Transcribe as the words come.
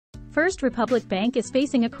First Republic Bank is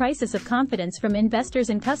facing a crisis of confidence from investors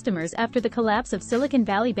and customers after the collapse of Silicon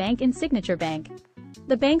Valley Bank and Signature Bank.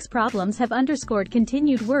 The bank's problems have underscored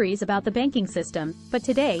continued worries about the banking system, but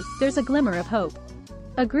today, there's a glimmer of hope.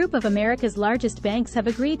 A group of America's largest banks have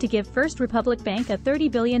agreed to give First Republic Bank a $30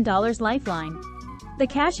 billion lifeline. The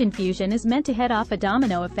cash infusion is meant to head off a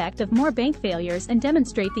domino effect of more bank failures and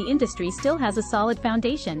demonstrate the industry still has a solid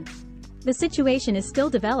foundation. The situation is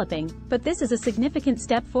still developing, but this is a significant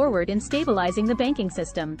step forward in stabilizing the banking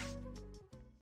system.